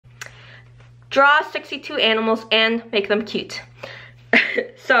draw 62 animals and make them cute.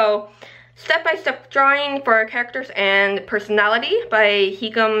 So, step-by-step drawing for characters and personality by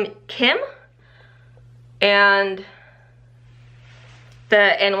Higum Kim. And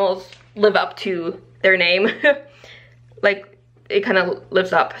the animals live up to their name. Like, it kind of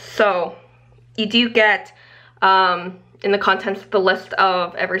lives up. So, you do get, in the contents, the list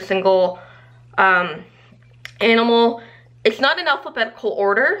of every single animal. It's not in alphabetical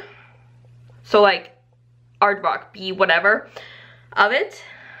order. So, like, aardvark, bee, whatever of it.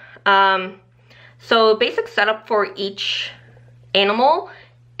 So, basic setup for each animal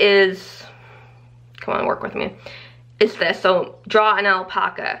is, come on, work with me, is this. So, draw an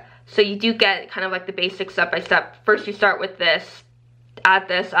alpaca. So, you do get kind of like the basic step-by-step. First, you start with this, add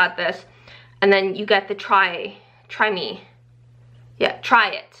this, and then you get the try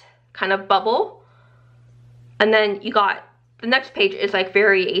it kind of bubble. And then you got, the next page is like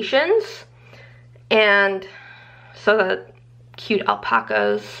variations. And so the cute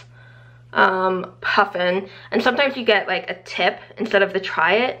alpacas, puffin. And sometimes you get like a tip instead of the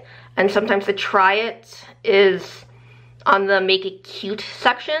try it. And sometimes the try it is on the make it cute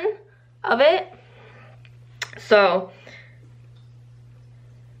section of it. So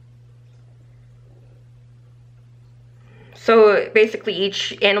basically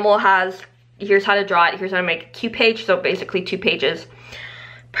each animal has, here's how to draw it, here's how to make a cute page. So basically 2 pages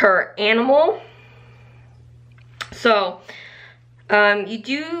per animal. So you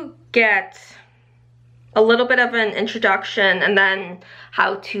do get a little bit of an introduction and then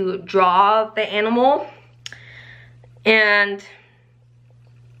how to draw the animal. And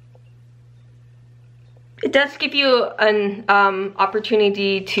it does give you an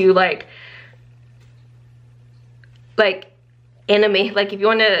opportunity to like animate, like if you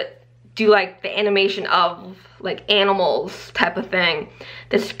want to do like the animation of like animals type of thing,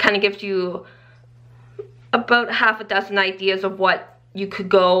 this kind of gives you about half a dozen ideas of what you could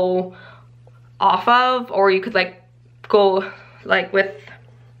go off of, or you could like go like with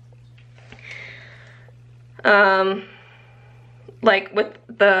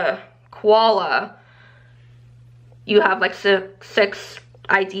the koala, you have like six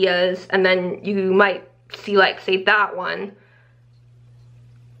ideas, and then you might see like, say that one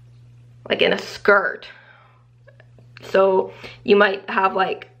like in a skirt. So you might have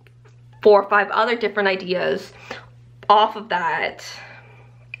like 4 or 5 other different ideas off of that.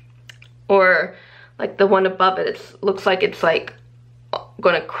 Or like the one above it, it looks like it's like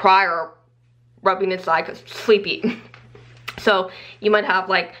gonna cry or rubbing its eye because it's sleepy. So you might have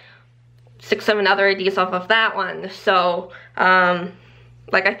like 6, 7 other ideas off of that one. So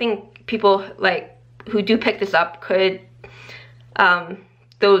like I think people like who do pick this up could,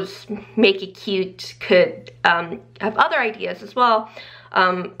 those make it cute could have other ideas as well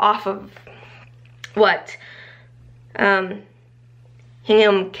off of what Higum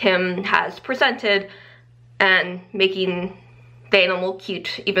Kim has presented, and making the animal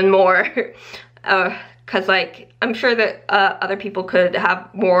cute even more. Because like I'm sure that other people could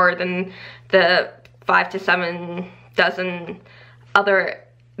have more than the 5 to 7 dozen other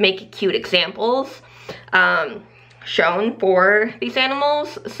make it cute examples shown for these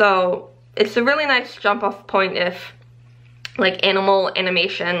animals. So it's a really nice jump off point if like animal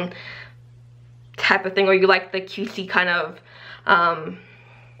animation type of thing, or you like the cutesy kind of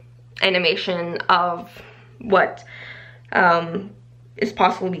animation of what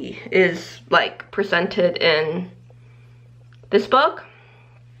is like presented in this book.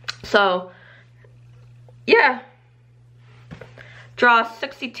 So yeah, draw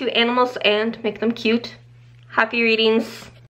 62 animals and make them cute. Happy readings.